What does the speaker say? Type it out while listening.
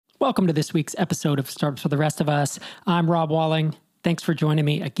Welcome to this week's episode of Startups for the Rest of Us. I'm Rob Walling. Thanks for joining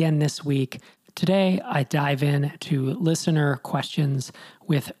me again this week. Today, I dive into listener questions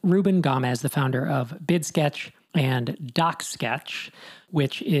with Ruben Gamez, the founder of BidSketch and DocSketch,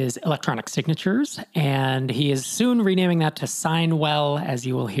 which is electronic signatures. And he is soon renaming that to Signwell, as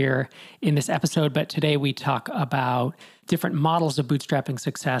you will hear in this episode. But today we talk about different models of bootstrapping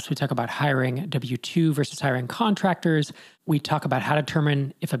success. We talk about hiring W-2 versus hiring contractors. We talk about how to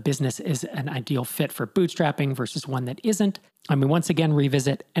determine if a business is an ideal fit for bootstrapping versus one that isn't. And we once again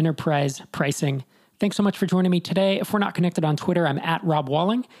revisit enterprise pricing. Thanks so much for joining me today. If we're not connected on Twitter, I'm at Rob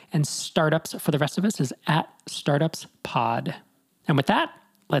Walling, and Startups for the Rest of Us is at StartupsPod. And with that,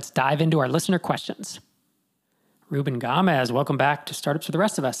 let's dive into our listener questions. Ruben Gamez, welcome back to Startups for the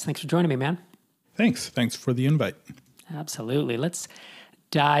Rest of Us. Thanks for joining me, man. Thanks for the invite. Absolutely. Let's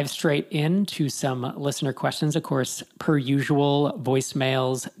dive straight into some listener questions. Of course, per usual,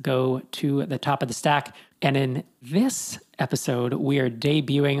 voicemails go to the top of the stack. And in this episode, we are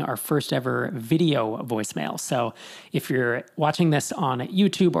debuting our first ever video voicemail. So if you're watching this on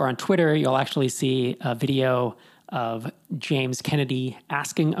YouTube or on Twitter, you'll actually see a video of James Kennedy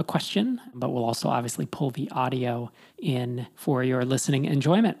asking a question, but we'll also obviously pull the audio in for your listening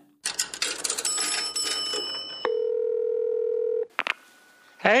enjoyment.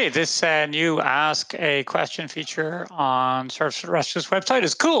 Hey, this new Ask a Question feature on Startups for the Rest of Us website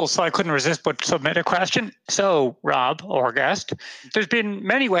is cool, so I couldn't resist but submit a question. So, Rob, or guest, there's been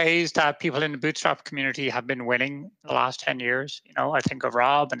many ways that people in the Bootstrap community have been winning the last 10 years. You know, I think of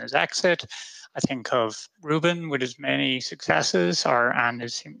Rob and his exit. I think of Ruben with his many successes and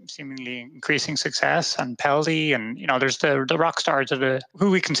his seemingly increasing success, and Peldy, and, you know, there's the rock stars who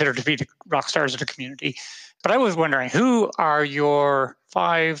we consider to be the rock stars of the community. But I was wondering, who are your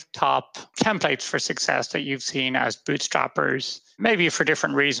 5 top templates for success that you've seen as bootstrappers, maybe for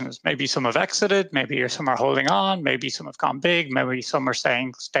different reasons? Maybe some have exited, maybe some are holding on, maybe some have gone big, maybe some are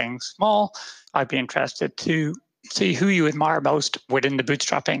staying small. I'd be interested to see who you admire most within the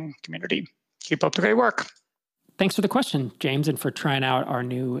bootstrapping community. Keep up the great work. Thanks for the question, James, and for trying out our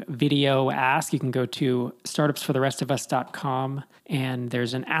new video ask. You can go to startupsfortherestofus.com, and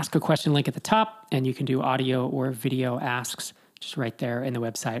there's an ask a question link at the top, and you can do audio or video asks just right there in the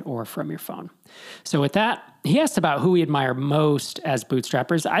website or from your phone. So with that, he asked about who we admire most as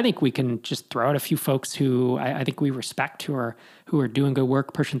bootstrappers. I think we can just throw out a few folks who I think we respect, who are doing good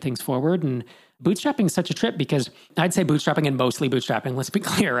work, pushing things forward. And bootstrapping is such a trip because I'd say bootstrapping and mostly bootstrapping, let's be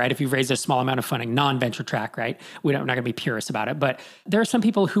clear, right? If you've raised a small amount of funding, non-venture track, right? We're not going to be purists about it. But there are some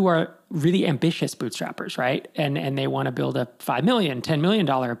people who are really ambitious bootstrappers, right? And they want to build a $5 million, $10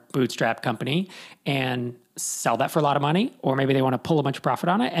 million bootstrap company and sell that for a lot of money, or maybe they want to pull a bunch of profit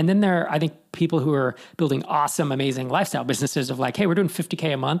on it. And then there are, I think, people who are building awesome, amazing lifestyle businesses of like, hey, we're doing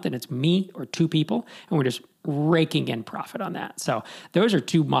 $50K a month and it's me or 2 people, and we're just raking in profit on that. So those are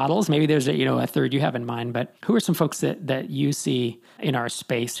 2 models. Maybe there's a third you have in mind, but who are some folks that you see in our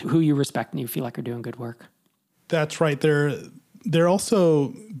space, who you respect and you feel like are doing good work? That's right. They're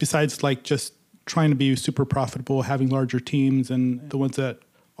also, besides like just trying to be super profitable, having larger teams, and the ones that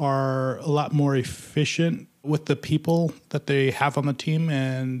are a lot more efficient with the people that they have on the team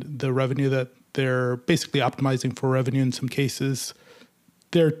and the revenue that they're basically optimizing for revenue in some cases.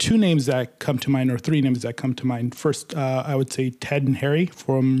 There are 2 names that come to mind, or 3 names that come to mind. First, I would say Ted and Harry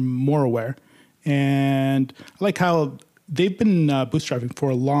from MoreAware. And I like how they've been bootstrapping for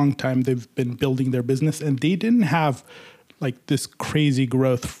a long time. They've been building their business, and they didn't have like this crazy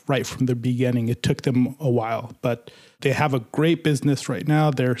growth right from the beginning. It took them a while, but they have a great business right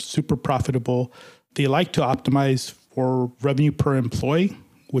now. They're super profitable. They like to optimize for revenue per employee,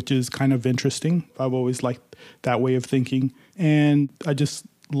 which is kind of interesting. I've always liked that way of thinking. And I just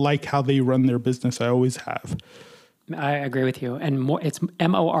like how they run their business. I always have. I agree with you. And it's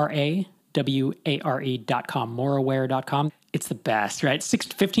MoraWare.com, MoreAware.com. It's the best, right?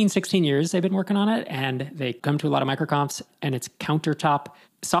 16 years they've been working on it, and they come to a lot of microconfs, and it's countertop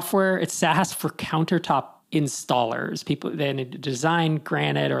software. It's SaaS for countertop installers. People, they need to design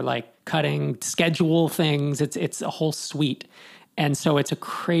granite or like cutting, schedule things. It's a whole suite. And so it's a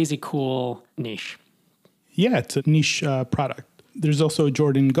crazy cool niche. Yeah, it's a niche product. There's also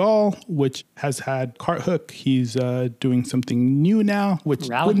Jordan Gall, which has had Carthook. He's doing something new now, which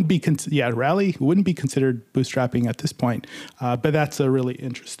wouldn't be Rally wouldn't be considered bootstrapping at this point. But that's a really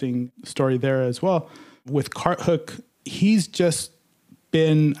interesting story there as well. With Carthook, he's just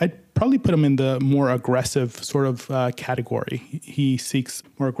been, I'd probably put him in the more aggressive sort of category. He seeks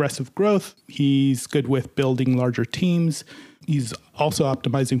more aggressive growth. He's good with building larger teams. He's also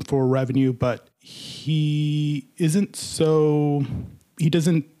optimizing for revenue, but he doesn't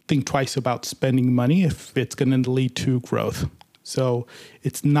think twice about spending money if it's going to lead to growth. So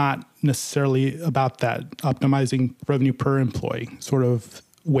it's not necessarily about that optimizing revenue per employee sort of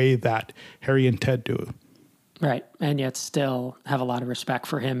way that Harry and Ted do. Right. And yet still have a lot of respect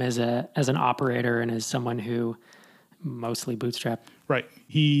for him as an operator and as someone who mostly bootstrap. Right.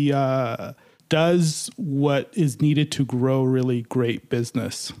 He does what is needed to grow really great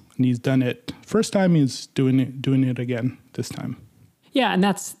business. And he's done it. First time, he's doing it again this time. Yeah, and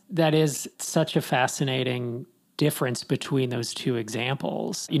that is such a fascinating difference between those two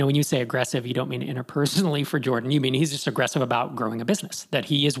examples. You know, when you say aggressive, you don't mean interpersonally for Jordan. You mean he's just aggressive about growing a business, that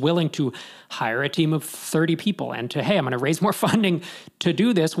he is willing to hire a team of 30 people and to, hey, I'm going to raise more funding to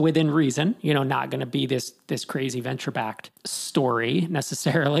do this within reason. You know, not going to be this crazy venture-backed story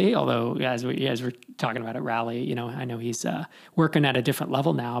necessarily, although as we're talking about at Rally, you know, I know he's working at a different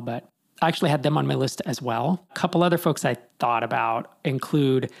level now, but I actually had them on my list as well. A couple other folks I thought about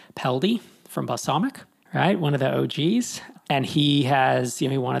include Peldy from Balsamic, right? One of the OGs. And he has, you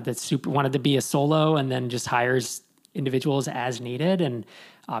know, he wanted to be a solo and then just hires individuals as needed and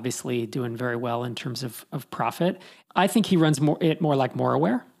obviously doing very well in terms of profit. I think he runs more like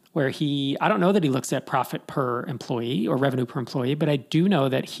Moraware, where I don't know that he looks at profit per employee or revenue per employee, but I do know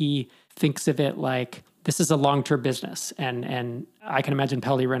that he thinks of it like this is a long-term business. And I can imagine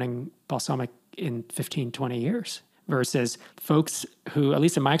Peldy running Balsamic in 15, 20 years. Versus folks who, at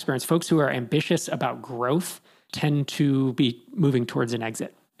least in my experience, folks who are ambitious about growth tend to be moving towards an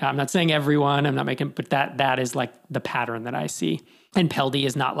exit. I'm not saying everyone, but that is like the pattern that I see. And Peldy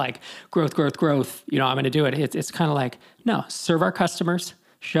is not like growth, you know, I'm going to do it. It's kind of like, no, serve our customers,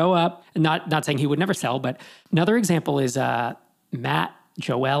 show up. And not saying he would never sell, but another example is Matt,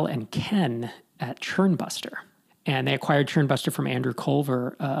 Joel, and Ken at Churnbuster. And they acquired Churnbuster from Andrew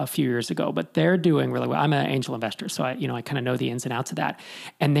Culver a few years ago, but they're doing really well. I'm an angel investor, so I kind of know the ins and outs of that.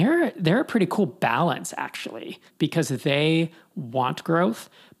 And they're a pretty cool balance, actually, because they want growth,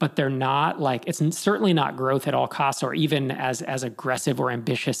 but they're not like, it's certainly not growth at all costs or even as aggressive or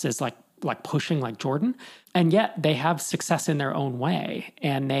ambitious as like pushing like Jordan. And yet they have success in their own way.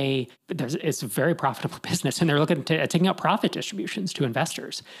 And it's a very profitable business. And they're looking at taking out profit distributions to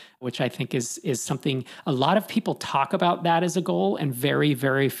investors, which I think is something a lot of people talk about that as a goal. And very,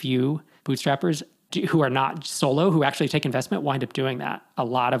 very few bootstrappers who are not solo, who actually take investment, wind up doing that. A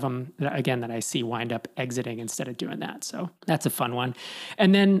lot of them, again, that I see wind up exiting instead of doing that. So that's a fun one.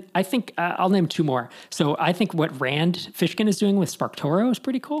 And then I think I'll name two more. So I think what Rand Fishkin is doing with SparkToro is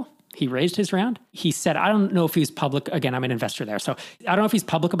pretty cool. He raised his round. He said, I don't know if he's public. Again, I'm an investor there. So I don't know if he's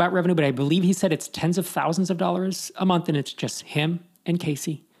public about revenue, but I believe he said it's tens of thousands of dollars a month. And it's just him and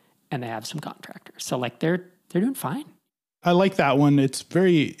Casey, and they have some contractors. So like they're doing fine. I like that one. It's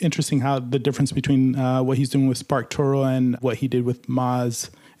very interesting how the difference between what he's doing with SparkToro and what he did with Moz,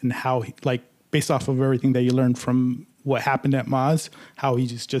 and how based off of everything that you learned from what happened at Moz, how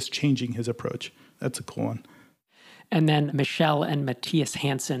he's just changing his approach. That's a cool one. And then Michelle and Matthias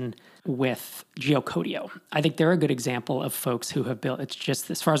Hansen with Geocodio. I think they're a good example of folks who have built, it's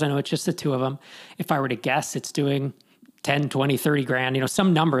just, as far as I know, it's just the two of them. If I were to guess, it's doing 10, 20, 30 grand,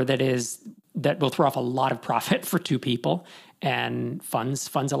 some number that will throw off a lot of profit for two people and funds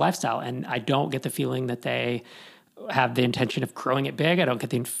a lifestyle. And I don't get the feeling that they have the intention of growing it big. I don't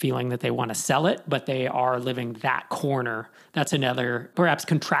get the feeling that they want to sell it, but they are living that corner. That's another, perhaps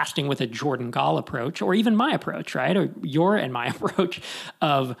contrasting with a Jordan Gall approach, or even my approach, right? Or your and my approach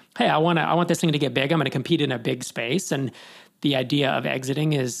of, hey, I want this thing to get big. I'm going to compete in a big space. And the idea of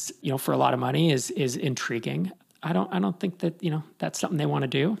exiting is, for a lot of money is intriguing. I don't think that, that's something they want to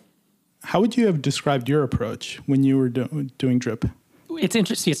do. How would you have described your approach when you were doing Drip? It's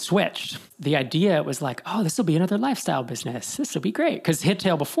interesting. It switched. The idea was like, oh, this will be another lifestyle business. This will be great. Because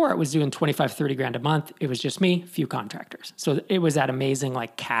Hittail before it was doing 25, 30 grand a month. It was just me, few contractors. So it was that amazing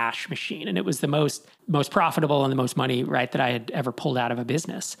cash machine. And it was the most profitable and the most money, right, that I had ever pulled out of a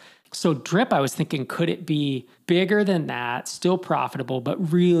business. So Drip, I was thinking, could it be bigger than that, still profitable,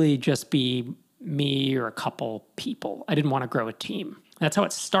 but really just be me or a couple people? I didn't want to grow a team. That's how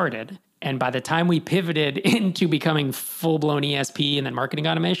it started. And by the time we pivoted into becoming full-blown ESP and then marketing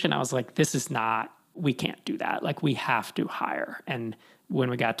automation, I was like, we can't do that. We have to hire. And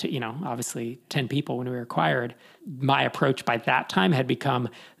when we got to, obviously 10 people when we were acquired, my approach by that time had become,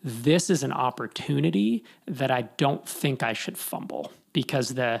 this is an opportunity that I don't think I should fumble, because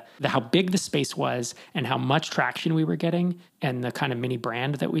the how big the space was and how much traction we were getting and the kind of mini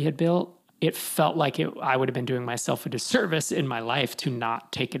brand that we had built, it felt like I would have been doing myself a disservice in my life to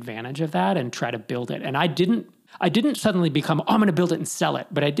not take advantage of that and try to build it. And I didn't suddenly become, I'm going to build it and sell it.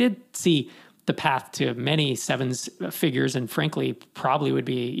 But I did see the path to many sevens figures, and frankly, probably would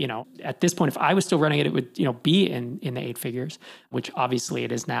be, at this point, if I was still running it, it would, be in the 8 figures, which obviously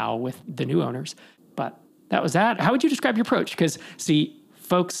it is now with the new owners. But that was that. How would you describe your approach? Because see,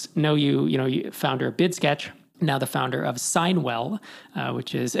 folks know you founder of BidSketch, now the founder of Signwell,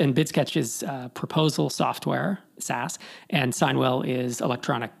 and BidSketch is proposal software, SaaS, and Signwell is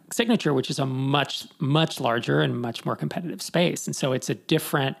electronic signature, which is a much, much larger and much more competitive space. And so it's a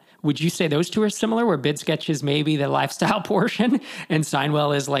different, would you say those two are similar, where BidSketch is maybe the lifestyle portion and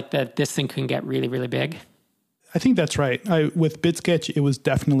Signwell is like this thing can get really, really big? I think that's right. With BidSketch, it was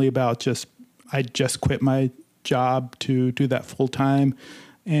definitely about I just quit my job to do that full time.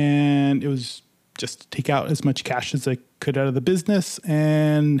 And it was just to take out as much cash as I could out of the business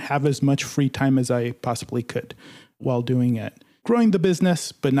and have as much free time as I possibly could while doing it. Growing the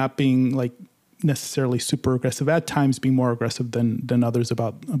business, but not being like necessarily super aggressive. At times being more aggressive than others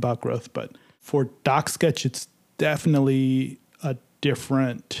about growth. But for DocSketch, it's definitely a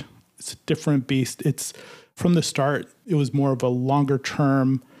different beast. It's from the start, it was more of a longer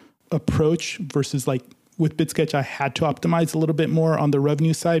term approach versus like with BidSketch, I had to optimize a little bit more on the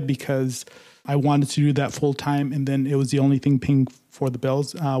revenue side because I wanted to do that full time, and then it was the only thing paying for the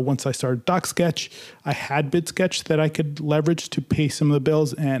bills. Once I started DocSketch, I had BidSketch that I could leverage to pay some of the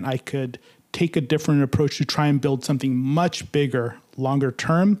bills, and I could take a different approach to try and build something much bigger, longer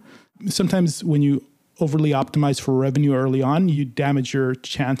term. Sometimes when you overly optimize for revenue early on, you damage your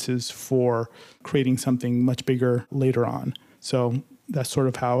chances for creating something much bigger later on. So that's sort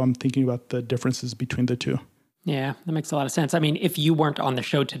of how I'm thinking about the differences between the two. Yeah, that makes a lot of sense. I mean, if you weren't on the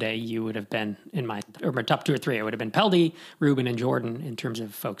show today, you would have been in my top 2 or 3. It would have been Peldy, Ruben, and Jordan in terms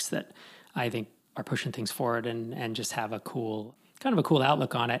of folks that I think are pushing things forward and just have a cool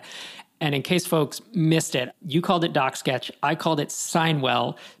outlook on it. And in case folks missed it, you called it DocSketch. I called it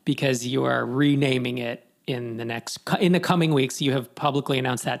Signwell because you are renaming it in the coming weeks. You have publicly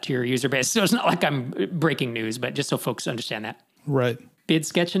announced that to your user base. So it's not like I'm breaking news, but just so folks understand that. Right.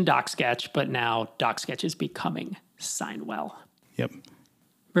 BidSketch and DocSketch, but now DocSketch is becoming Signwell. Yep.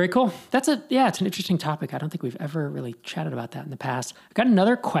 Very cool. It's an interesting topic. I don't think we've ever really chatted about that in the past. I got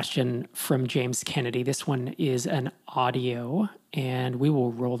another question from James Kennedy. This one is an audio, and we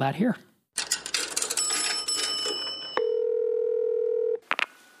will roll that here.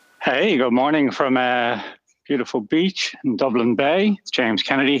 Hey, good morning from a beautiful beach in Dublin Bay. It's James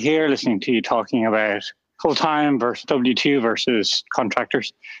Kennedy here, listening to you talking about full-time versus W-2 versus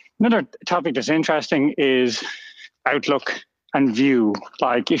contractors. Another topic that's interesting is outlook and view.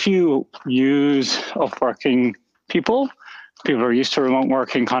 Like if you use upworking people who are used to remote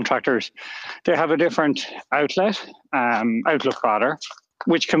working, contractors, they have a different outlook rather,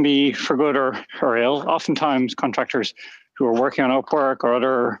 which can be for good or ill. Oftentimes contractors who are working on Upwork or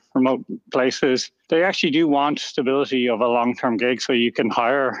other remote places, they actually do want stability of a long-term gig so you can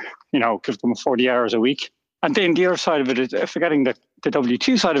hire, give them 40 hours a week. And then the other side of it is, forgetting the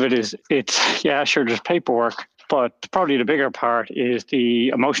W-2 side of it is, there's paperwork, but probably the bigger part is the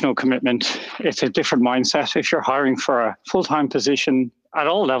emotional commitment. It's a different mindset. If you're hiring for a full-time position at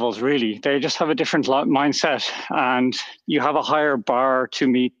all levels, really, they just have a different mindset, and you have a higher bar to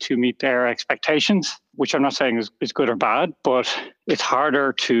meet their expectations, which I'm not saying is good or bad, but it's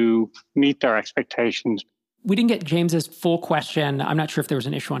harder to meet their expectations. We didn't get James's full question. I'm not sure if there was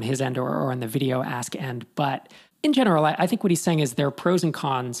an issue on his end or on the video ask end, but in general, I think what he's saying is there are pros and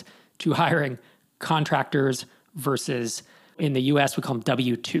cons to hiring contractors versus, in the US, we call them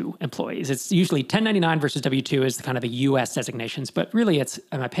W-2 employees. It's usually 1099 versus W-2 is kind of the US designations, but really it's,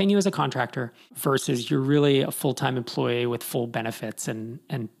 am I paying you as a contractor versus you're really a full-time employee with full benefits and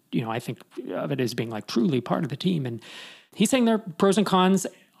I think of it as being like truly part of the team. And he's saying there are pros and cons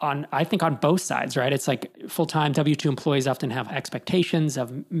on both sides, right? It's like full-time W-2 employees often have expectations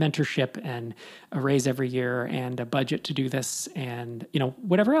of mentorship and a raise every year and a budget to do this and,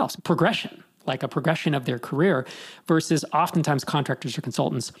 whatever else, progression of their career versus oftentimes contractors or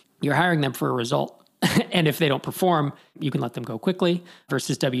consultants, you're hiring them for a result. And if they don't perform, you can let them go quickly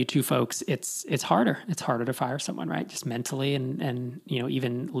versus W-2 folks. It's harder. It's harder to fire someone, right? Just mentally and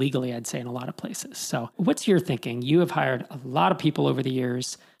even legally, I'd say in a lot of places. So what's your thinking? You have hired a lot of people over the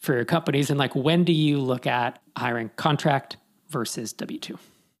years for your companies. And when do you look at hiring contract versus W-2?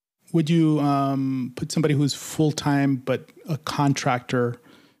 Would you put somebody who's full-time but a contractor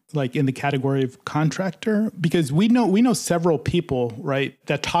in the category of contractor? Because we know several people, right,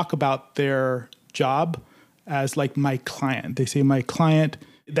 that talk about their job as my client. They say my client,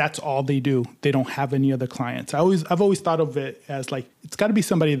 that's all they do. They don't have any other clients. I've always thought of it as it's got to be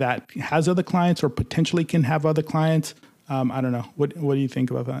somebody that has other clients or potentially can have other clients. I don't know. What do you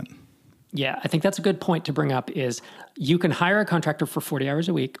think about that? Yeah, I think that's a good point to bring up is you can hire a contractor for 40 hours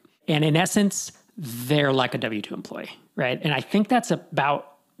a week. And in essence, they're like a W-2 employee, right? And I think that's about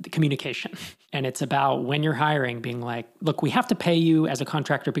the communication. And it's about when you're hiring being like, look, we have to pay you as a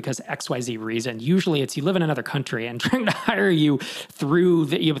contractor because XYZ reason. Usually it's you live in another country and trying to hire you through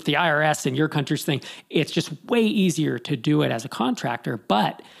the IRS and your country's thing. It's just way easier to do it as a contractor.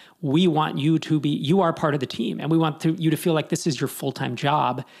 But we want you to be, you are part of the team, and we want you to feel like this is your full-time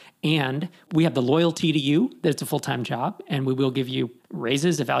job. And we have the loyalty to you that it's a full-time job, and we will give you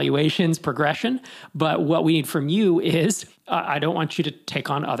raises, evaluations, progression. But what we need from you is, I don't want you to take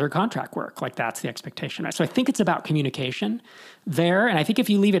on other contract work. Like that's the expectation, right? So I think it's about communication there. And I think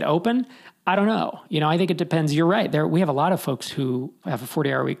if you leave it open, I don't know. I think it depends. You're right. We have a lot of folks who have a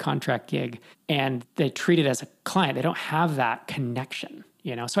 40-hour week contract gig, and they treat it as a client. They don't have that connection.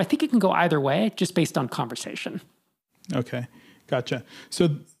 So I think it can go either way, just based on conversation. Okay, gotcha. So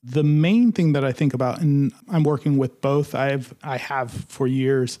the main thing that I think about, and I'm working with both, I have for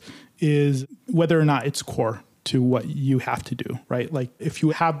years, is whether or not it's core to what you have to do, right? Like if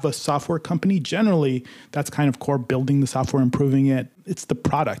you have a software company, generally that's kind of core, building the software, improving it. It's the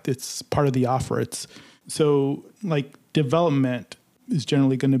product. It's part of the offer. So like development is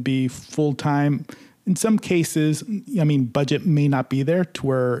generally going to be full-time. In some cases, budget may not be there to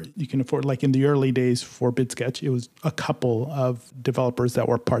where you can afford, like in the early days for BidSketch, it was a couple of developers that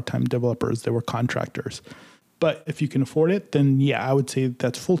were part-time developers, they were contractors. But if you can afford it, then yeah, I would say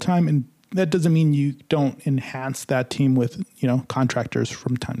that's full-time. And that doesn't mean you don't enhance that team with, contractors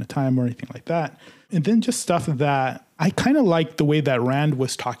from time to time or anything like that. And then just stuff that I kind of like the way that Rand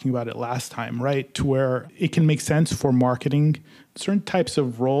was talking about it last time, right? To where it can make sense for marketing, certain types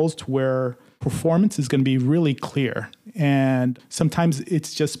of roles to where performance is going to be really clear. And sometimes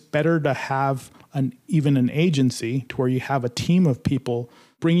it's just better to have even an agency to where you have a team of people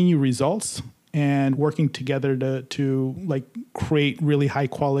bringing you results and working together to like create really high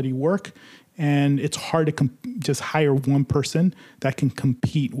quality work. And it's hard to just hire one person that can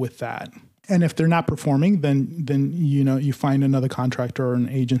compete with that. And if they're not performing, then you find another contractor or an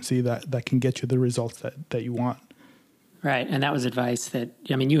agency that can get you the results that you want. Right. And that was advice that,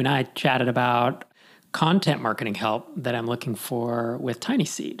 you and I chatted about content marketing help that I'm looking for with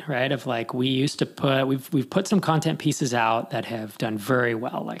TinySeed, right? Of like, we used to we've put some content pieces out that have done very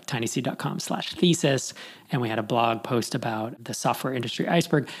well, like tinyseed.com/thesis. And we had a blog post about the software industry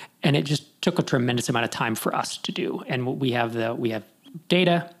iceberg. And it just took a tremendous amount of time for us to do. And we have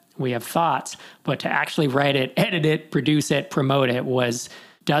data, we have thoughts, but to actually write it, edit it, produce it, promote it was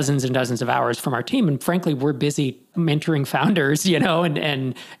dozens and dozens of hours from our team. And frankly, we're busy mentoring founders,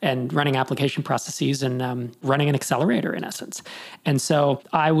 and running application processes and running an accelerator in essence. And so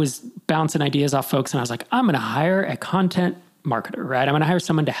I was bouncing ideas off folks and I was like, I'm going to hire a content marketer, right? I'm going to hire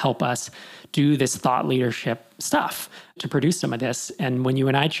someone to help us do this thought leadership stuff to produce some of this. And when you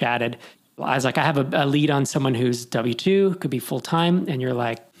and I chatted, I was like, I have a lead on someone who's W-2, could be full-time. And you're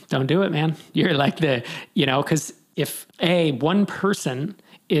like, don't do it, man. You're like because if one person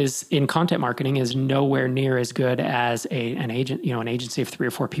is in content marketing is nowhere near as good as an agency of 3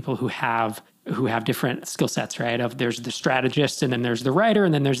 or 4 people who have different skill sets, right? There's the strategist, and then there's the writer,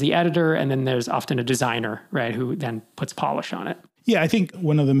 and then there's the editor, and then there's often a designer, right, who then puts polish on it. Yeah, I think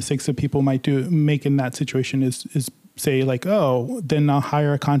one of the mistakes that people might make in that situation is say like, oh, then I'll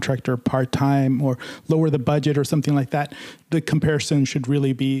hire a contractor part-time or lower the budget or something like that. The comparison should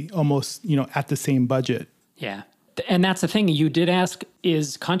really be almost, at the same budget. Yeah. And that's the thing you did ask,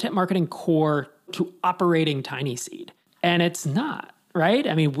 is content marketing core to operating TinySeed? And it's not, right?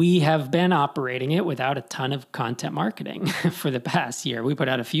 We have been operating it without a ton of content marketing for the past year. We put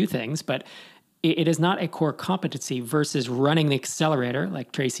out a few things, but it is not a core competency versus running the accelerator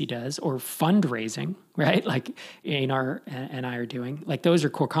like Tracy does, or fundraising, right? Like Einar and I are doing. Like those are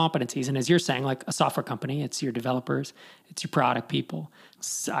core competencies. And as you're saying, like a software company, it's your developers, it's your product people.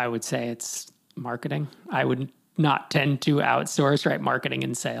 So I would say it's marketing. I would not tend to outsource, right, marketing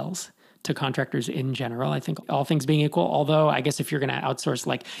and sales to contractors in general. I think all things being equal, although I guess if you're going to outsource,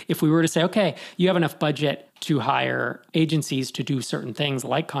 like if we were to say, okay, you have enough budget to hire agencies to do certain things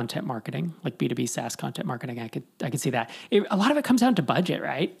like content marketing, like B2B SaaS content marketing, I could see that. A lot of it comes down to budget,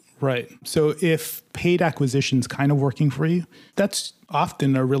 right? Right. So if paid acquisition is kind of working for you, that's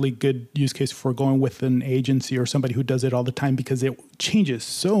often a really good use case for going with an agency or somebody who does it all the time, because it changes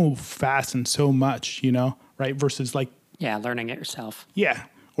so fast and so much, right? Versus like... Yeah, learning it yourself. Yeah.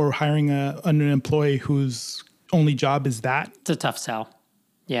 Or hiring an employee whose only job is that. It's a tough sell.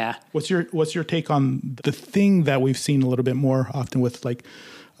 Yeah. What's your take on the thing that we've seen a little bit more often with like,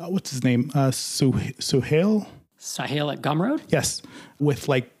 what's his name? Suhail? Sahil at Gumroad? Yes, with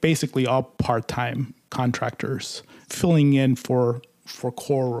like basically all part-time contractors filling in for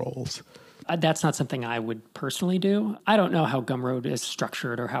core roles. That's not something I would personally do. I don't know how Gumroad is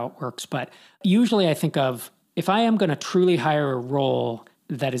structured or how it works, but usually I think of if I am going to truly hire a role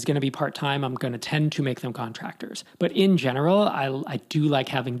that is going to be part-time, I'm going to tend to make them contractors. But in general, I do like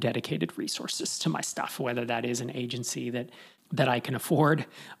having dedicated resources to my stuff, whether that is an agency that I can afford,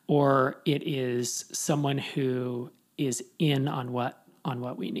 or it is someone who is in on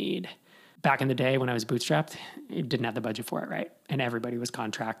what we need. Back in the day when I was bootstrapped, it didn't have the budget for it, right? And everybody was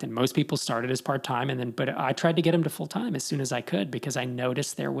contract, and most people started as part-time, but I tried to get them to full-time as soon as I could because I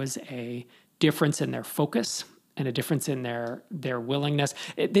noticed there was a difference in their focus and a difference in their willingness.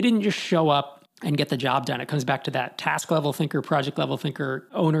 They didn't just show up and get the job done. It comes back to that task level thinker, project level thinker,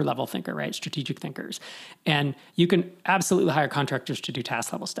 owner level thinker, right? Strategic thinkers. And you can absolutely hire contractors to do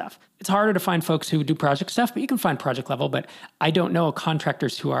task level stuff. It's harder to find folks who do project stuff, but you can find project level. But I don't know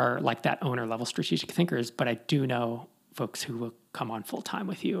contractors who are like that owner level strategic thinkers, but I do know folks who will come on full time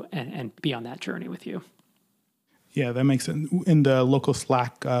with you and be on that journey with you. Yeah, that makes sense. In the local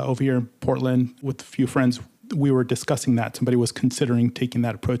Slack over here in Portland with a few friends, we were discussing that. Somebody was considering taking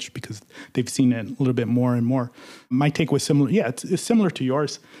that approach because they've seen it a little bit more and more. My take was similar. Yeah, it's similar to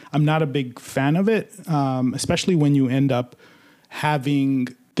yours. I'm not a big fan of it, especially when you end up having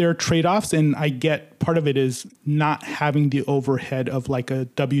their trade-offs. And I get part of it is not having the overhead of like a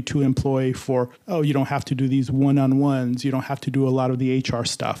W-2 employee for, you don't have to do these one-on-ones. You don't have to do a lot of the HR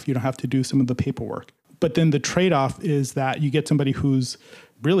stuff. You don't have to do some of the paperwork. But then the trade-off is that you get somebody who's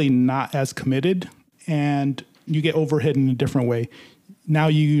really not as committed, and you get overhead in a different way. Now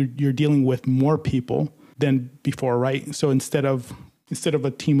you're dealing with more people than before, right? So instead of a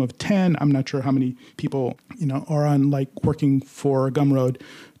team of 10, I'm not sure how many people, are on like working for Gumroad,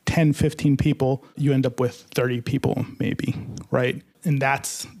 10, 15 people, you end up with 30 people maybe, right? And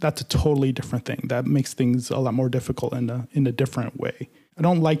that's a totally different thing. That makes things a lot more difficult in a different way. I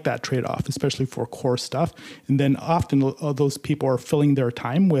don't like that trade-off, especially for core stuff. And then often those people are filling their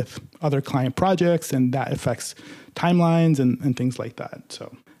time with other client projects, and that affects timelines and things like that.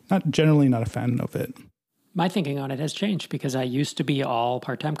 So generally not a fan of it. My thinking on it has changed because I used to be all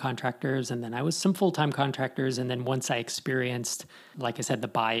part-time contractors, and then I was some full-time contractors. And then once I experienced, like I said, the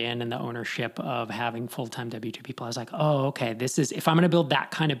buy-in and the ownership of having full-time W-2 people, I was like, oh, okay, if I'm going to build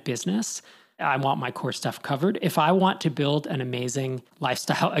that kind of business, I want my core stuff covered. If I want to build an amazing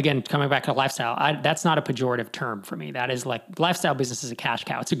lifestyle, again, coming back to lifestyle, that's not a pejorative term for me. That is like lifestyle business is a cash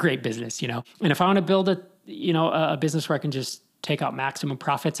cow. It's a great business, And if I want to build a business where I can just take out maximum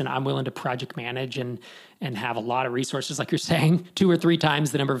profits and I'm willing to project manage and have a lot of resources, like you're saying, 2 or 3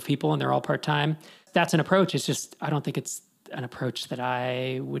 times the number of people and they're all part-time, that's an approach. It's just, I don't think it's an approach that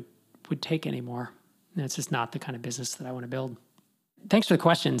I would take anymore. And it's just not the kind of business that I want to build. Thanks for the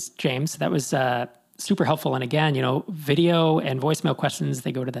questions, James. That was super helpful. And again, video and voicemail questions,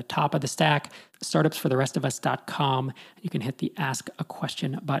 they go to the top of the stack, startupsfortherestofus.com. You can hit the Ask a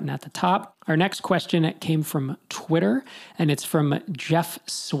Question button at the top. Our next question came from Twitter, and it's from Jeff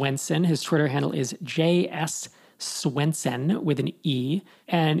Swenson. His Twitter handle is JS Swenson with an E.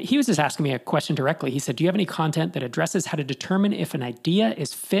 And he was just asking me a question directly. He said, do you have any content that addresses how to determine if an idea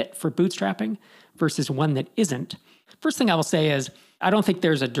is fit for bootstrapping versus one that isn't? First thing I will say is, I don't think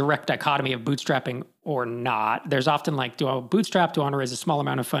there's a direct dichotomy of bootstrapping or not. There's often like, do I bootstrap? Do I want to raise a small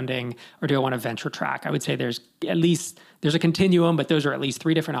amount of funding? Or do I want to venture track? I would say there's a continuum, but those are at least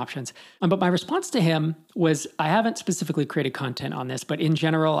 3 different options. But my response to him was, I haven't specifically created content on this, but in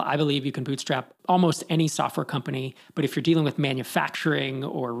general, I believe you can bootstrap almost any software company. But if you're dealing with manufacturing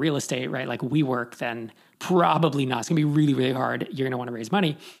or real estate, right, like WeWork, then probably not. It's going to be really, really hard. You're going to want to raise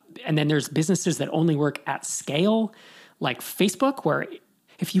money. And then there's businesses that only work at scale, like Facebook, where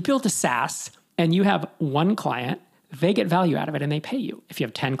if you build a SaaS and you have 1 client, they get value out of it and they pay you. If you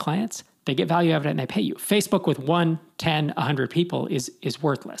have 10 clients, they get value out of it and they pay you. Facebook with 1, 10, 100 people is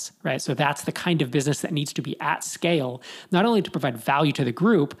worthless, right? So that's the kind of business that needs to be at scale, not only to provide value to the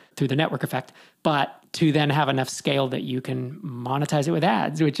group through the network effect, but to then have enough scale that you can monetize it with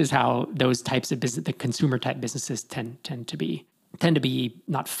ads, which is how those types of business, the consumer type businesses tend to be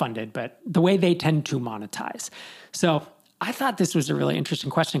not funded, but the way they tend to monetize. So I thought this was a really interesting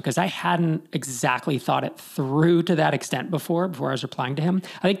question because I hadn't exactly thought it through to that extent before I was replying to him.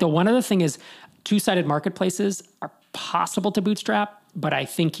 I think the one other thing is 2-sided marketplaces are possible to bootstrap, but I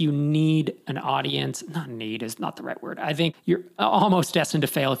think you need an audience. Not need is not the right word. I think you're almost destined to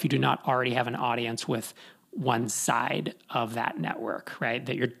fail if you do not already have an audience with one side of that network, right?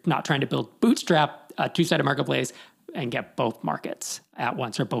 That you're not trying to bootstrap a 2-sided marketplace and get both markets at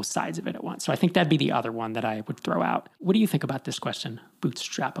once or both sides of it at once. So I think that'd be the other one that I would throw out. What do you think about this question?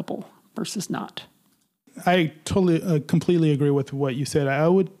 Bootstrappable versus not? I totally, completely agree with what you said. I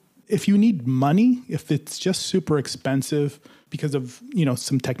would, if you need money, if it's just super expensive because of,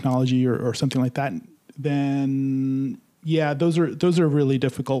 some technology or something like that, then yeah, those are really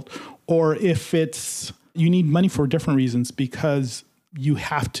difficult. Or if you need money for different reasons because you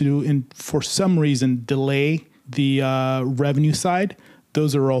have to, and for some reason, delay the revenue side,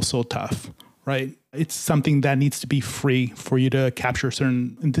 those are also tough, right? It's something that needs to be free for you to capture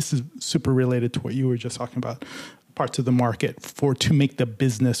certain, and this is super related to what you were just talking about, parts of the market to make the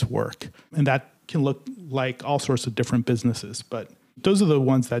business work. And that can look like all sorts of different businesses, but those are the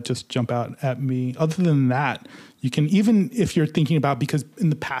ones that just jump out at me. Other than that, you can, even if you're thinking about, because in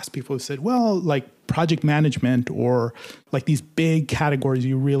the past people have said, well, like project management or like these big categories,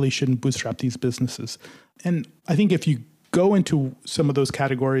 you really shouldn't bootstrap these businesses. And I think if you go into some of those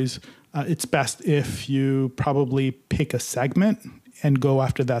categories, it's best if you probably pick a segment and go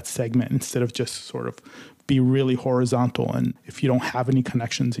after that segment instead of just sort of be really horizontal. And if you don't have any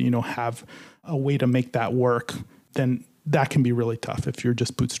connections and you don't have a way to make that work, then that can be really tough if you're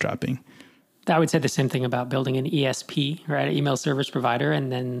just bootstrapping. I would say the same thing about building an ESP, right? An email service provider,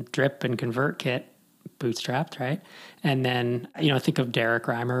 and then Drip and ConvertKit bootstrapped, right? And then, think of Derek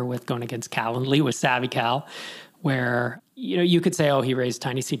Reimer with going against Calendly with SavvyCal, where, you could say, oh, he raised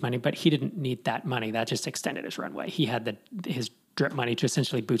tiny seed money, but he didn't need that money. That just extended his runway. He had his Drip money to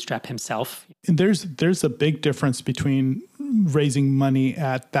essentially bootstrap himself. And there's a big difference between raising money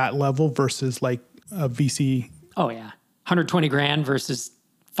at that level versus like a VC. Oh, yeah. 120 grand versus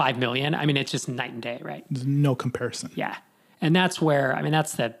 5 million. I mean, it's just night and day, right? There's no comparison. Yeah. And that's where,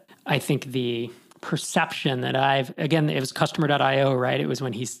 I think the perception that again, it was customer.io, right? It was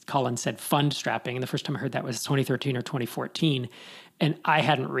when Colin said fund strapping. And the first time I heard that was 2013 or 2014. And I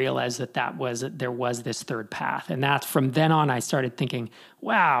hadn't realized that there was this third path. And that's from then on, I started thinking,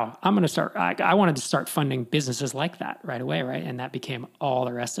 wow, I wanted to start funding businesses like that right away, right? And that became all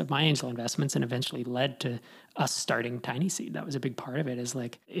the rest of my angel investments and eventually led to us starting Tiny Seed. That was a big part of it, is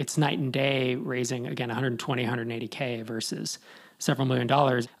like, it's night and day raising, again, 120, 180K versus several $1 million.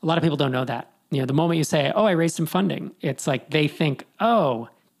 A lot of people don't know that. The moment you say, oh, I raised some funding, it's like they think, oh,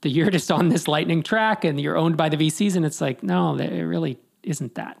 you're just on this lightning track and you're owned by the VCs. And it's like, no, it really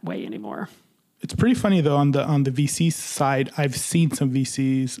isn't that way anymore. It's pretty funny though, on the VC side, I've seen some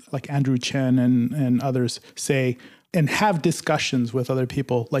VCs like Andrew Chen and others say, and have discussions with other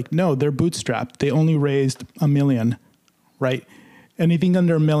people like, no, they're bootstrapped. They only raised $1 million, right? Anything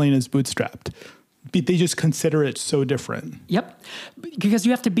under $1 million is bootstrapped. But they just consider it so different. Yep. Because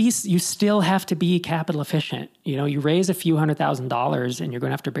you still have to be capital efficient. You raise a few $100,000 and you're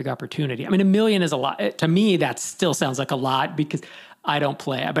going after a big opportunity. I mean, $1 million is a lot. To me, that still sounds like a lot because I don't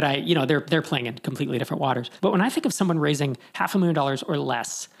play, but they're playing in completely different waters. But when I think of someone raising $500,000 or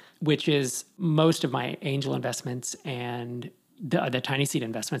less, which is most of my angel investments and the Tiny Seed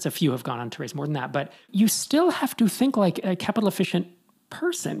investments, a few have gone on to raise more than that, but you still have to think like a capital efficient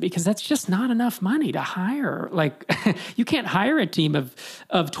person, because that's just not enough money to hire. Like you can't hire a team of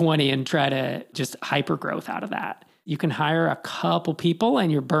 20 and try to just hyper growth out of that. You can hire a couple people and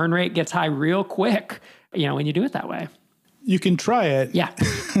your burn rate gets high real quick, when you do it that way. You can try it. Yeah.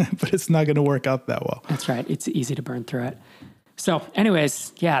 But it's not going to work out that well. That's right. It's easy to burn through it. So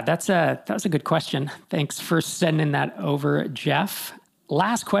anyways, yeah, that was a good question. Thanks for sending that over, Jeff.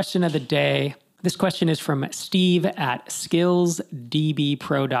 Last question of the day. This question is from Steve at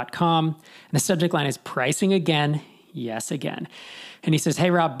skillsdbpro.com. And the subject line is pricing again. Yes, again. And he says, hey,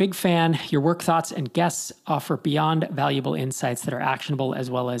 Rob, big fan. Your work thoughts and guests offer beyond valuable insights that are actionable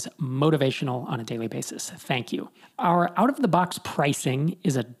as well as motivational on a daily basis. Thank you. Our out-of-the-box pricing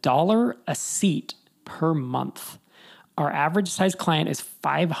is $1 a seat per month. Our average size client is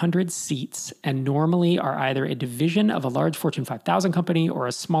 500 seats and normally are either a division of a large Fortune 5000 company or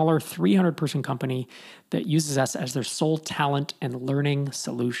a smaller 300-person company that uses us as their sole talent and learning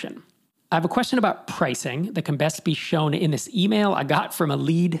solution. I have a question about pricing that can best be shown in this email I got from a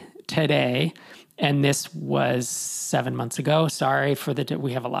lead today. And this was 7 months ago. Sorry for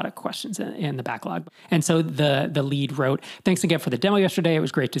we have a lot of questions in the backlog. And so the lead wrote, thanks again for the demo yesterday. It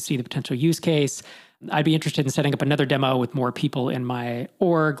was great to see the potential use case. I'd be interested in setting up another demo with more people in my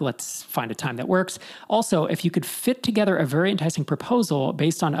org. Let's find a time that works. Also, if you could fit together a very enticing proposal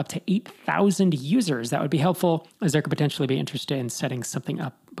based on up to 8,000 users, that would be helpful, as there could potentially be interest in setting something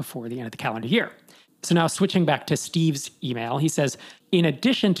up before the end of the calendar year. So now switching back to Steve's email, he says, in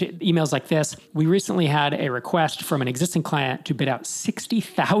addition to emails like this, we recently had a request from an existing client to bid out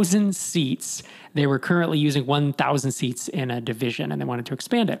 60,000 seats. They were currently using 1,000 seats in a division and they wanted to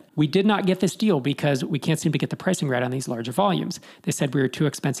expand it. We did not get this deal because we can't seem to get the pricing right on these larger volumes. They said we were too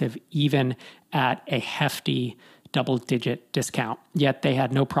expensive even at a hefty double-digit discount, yet they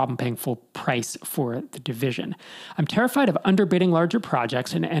had no problem paying full price for the division. I'm terrified of underbidding larger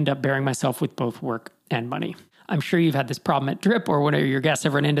projects and end up bearing myself with both work and money. I'm sure you've had this problem at Drip or one of your guests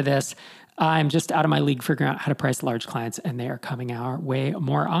have run into this. I'm just out of my league figuring out how to price large clients, and they are coming our way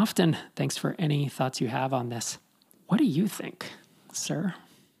more often. Thanks for any thoughts you have on this. What do you think, sir?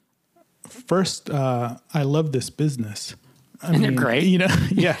 First, I love this business. I mean, they're great.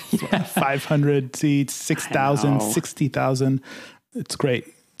 Yeah. 500 seats, 6,000, 60,000. It's great.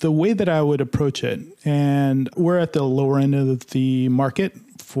 The way that I would approach it, and we're at the lower end of the market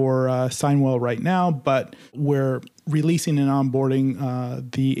for Signwell right now, but we're releasing and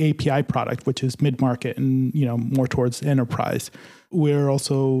onboarding the API product, which is mid-market and more towards enterprise. We're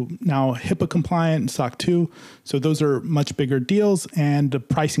also now HIPAA compliant and SOC 2. So those are much bigger deals, and the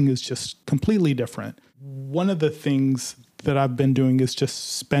pricing is just completely different. One of the things that I've been doing is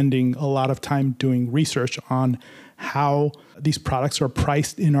just spending a lot of time doing research on how these products are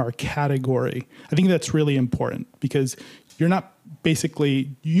priced in our category. I think that's really important because you're not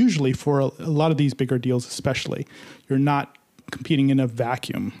usually for a lot of these bigger deals especially, you're not competing in a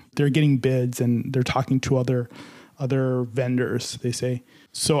vacuum. They're getting bids and they're talking to other vendors, they say.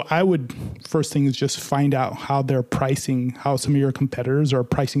 So I would, first thing is just find out how they're pricing, how some of your competitors are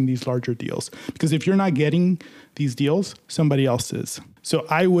pricing these larger deals. Because if you're not getting these deals, somebody else is. So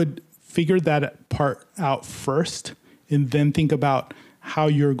I would figure that part out first and then think about how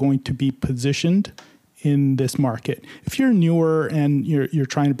you're going to be positioned in this market. If you're newer and you're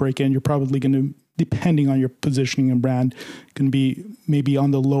trying to break in, you're probably going to, depending on your positioning and brand, can be maybe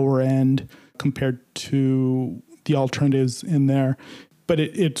on the lower end compared to the alternatives in there. But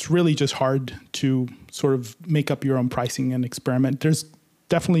it's really just hard to sort of make up your own pricing and experiment. There's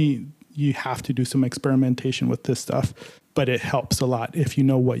definitely, you have to do some experimentation with this stuff, but it helps a lot if you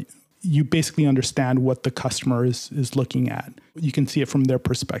know what, you basically understand what the customer is looking at. You can see it from their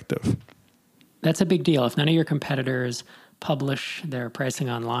perspective. That's a big deal. If none of your competitors publish their pricing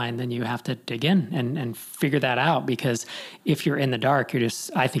online, then you have to dig in and figure that out, because if you're in the dark,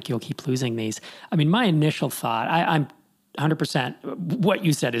 I think you'll keep losing these. I mean, my initial thought, I'm 100% what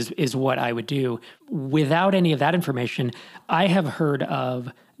you said is what I would do. Without any of that information, I have heard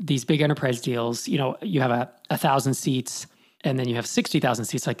of these big enterprise deals. You have 1,000 seats and then you have 60,000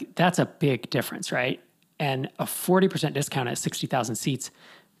 seats. Like, that's a big difference, right? And a 40% discount at 60,000 seats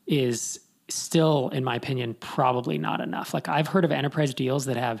is still, in my opinion, probably not enough. Like, I've heard of enterprise deals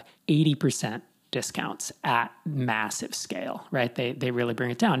that have 80% discounts at massive scale, right? They really bring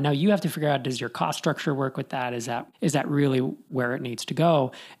it down. Now you have to figure out, does your cost structure work with that? Is that really where it needs to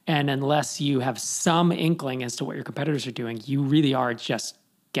go? And unless you have some inkling as to what your competitors are doing, you really are just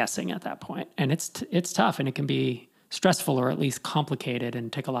guessing at that point. And it's tough, and it can be stressful or at least complicated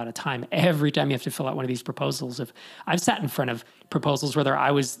and take a lot of time. Every time you have to fill out one of these proposals, I've sat in front of proposals, whether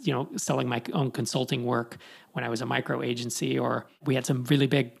I was, selling my own consulting work when I was a micro agency, or we had some really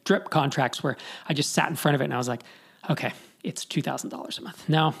big Drip contracts where I just sat in front of it and I was like, okay, it's $2,000 a month.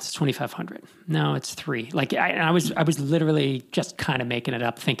 No, it's $2,500. No, it's $3,000. Like I was literally just kind of making it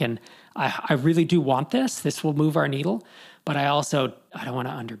up, thinking I really do want this. This will move our needle. But I don't want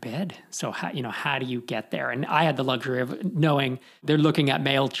to underbid. So how do you get there? And I had the luxury of knowing they're looking at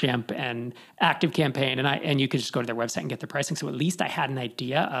MailChimp and ActiveCampaign, and you could just go to their website and get the pricing. So at least I had an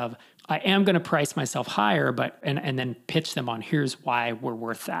idea of, I am going to price myself higher, but and then pitch them on, here's why we're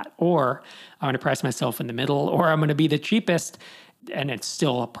worth that. Or I'm going to price myself in the middle, or I'm going to be the cheapest, and it's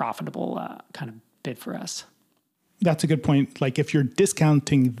still a profitable kind of bid for us. That's a good point. Like, if you're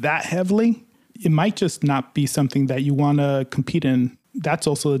discounting that heavily, it might just not be something that you want to compete in. That's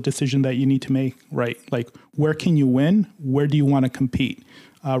also a decision that you need to make, right? Like, where can you win? Where do you want to compete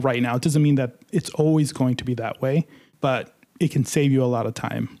right now? It doesn't mean that it's always going to be that way, but it can save you a lot of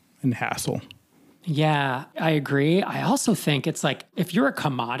time and hassle. Yeah, I agree. I also think it's like, if you're a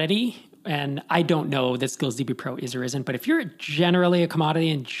commodity, and I don't know that SkillsDB Pro is or isn't, but if you're generally a commodity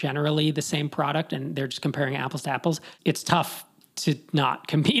and generally the same product and they're just comparing apples to apples, it's tough to not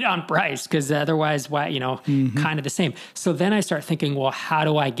compete on price, because otherwise, kind of the same. So then I start thinking, well, how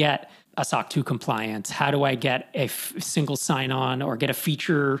do I get a SOC 2 compliance? How do I get a single sign-on, or get a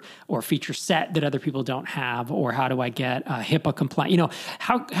feature or feature set that other people don't have? Or how do I get a HIPAA compliant?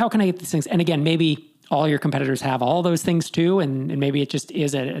 How can I get these things? And again, maybe all your competitors have all those things too, and maybe it just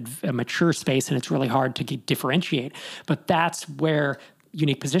is a mature space and it's really hard to differentiate. But that's where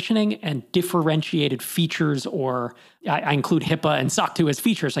unique positioning and differentiated features, or I include HIPAA and SOC 2 as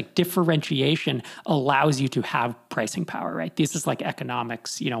features, like differentiation allows you to have pricing power, right? This is like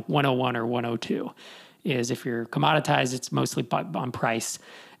economics, 101 or 102 is if you're commoditized, it's mostly on price,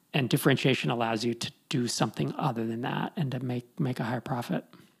 and differentiation allows you to do something other than that and to make a higher profit.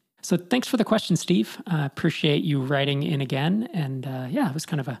 So thanks for the question, Steve. Appreciate you writing in again. And it was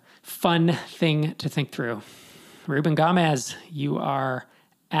kind of a fun thing to think through. Ruben Gamez, you are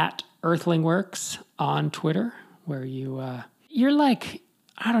at EarthlingWorks on Twitter, where you're like,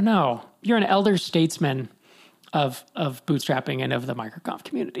 I don't know, you're an elder statesman of bootstrapping and of the microconf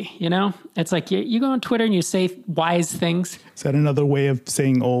community. It's like you go on Twitter and you say wise things. Is that another way of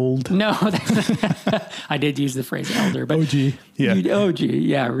saying old? No, I did use the phrase elder, but OG, yeah. OG,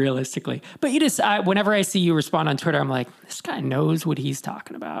 yeah, realistically. But whenever I see you respond on Twitter, I'm like, this guy knows what he's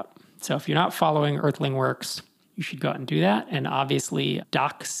talking about. So if you're not following EarthlingWorks, you should go out and do that. And obviously,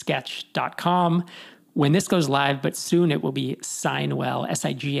 docsketch.com. When this goes live, but soon it will be signwell,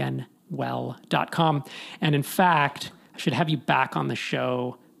 signwell.com. And in fact, I should have you back on the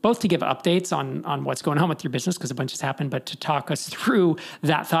show, both to give updates on what's going on with your business, because a bunch has happened, but to talk us through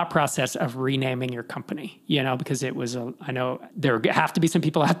that thought process of renaming your company, because it was, I know there have to be some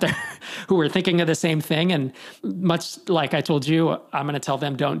people out there who are thinking of the same thing. And much like I told you, I'm going to tell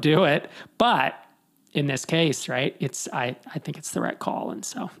them don't do it. But in this case, right, I think it's the right call. And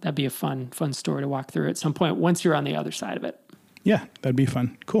so that'd be a fun story to walk through at some point once you're on the other side of it. Yeah, that'd be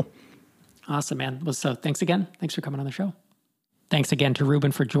fun. Cool. Awesome, man. Well, so thanks again. Thanks for coming on the show. Thanks again to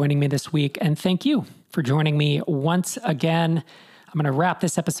Ruben for joining me this week. And thank you for joining me once again. I'm going to wrap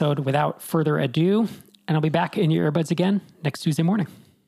this episode without further ado, and I'll be back in your earbuds again next Tuesday morning.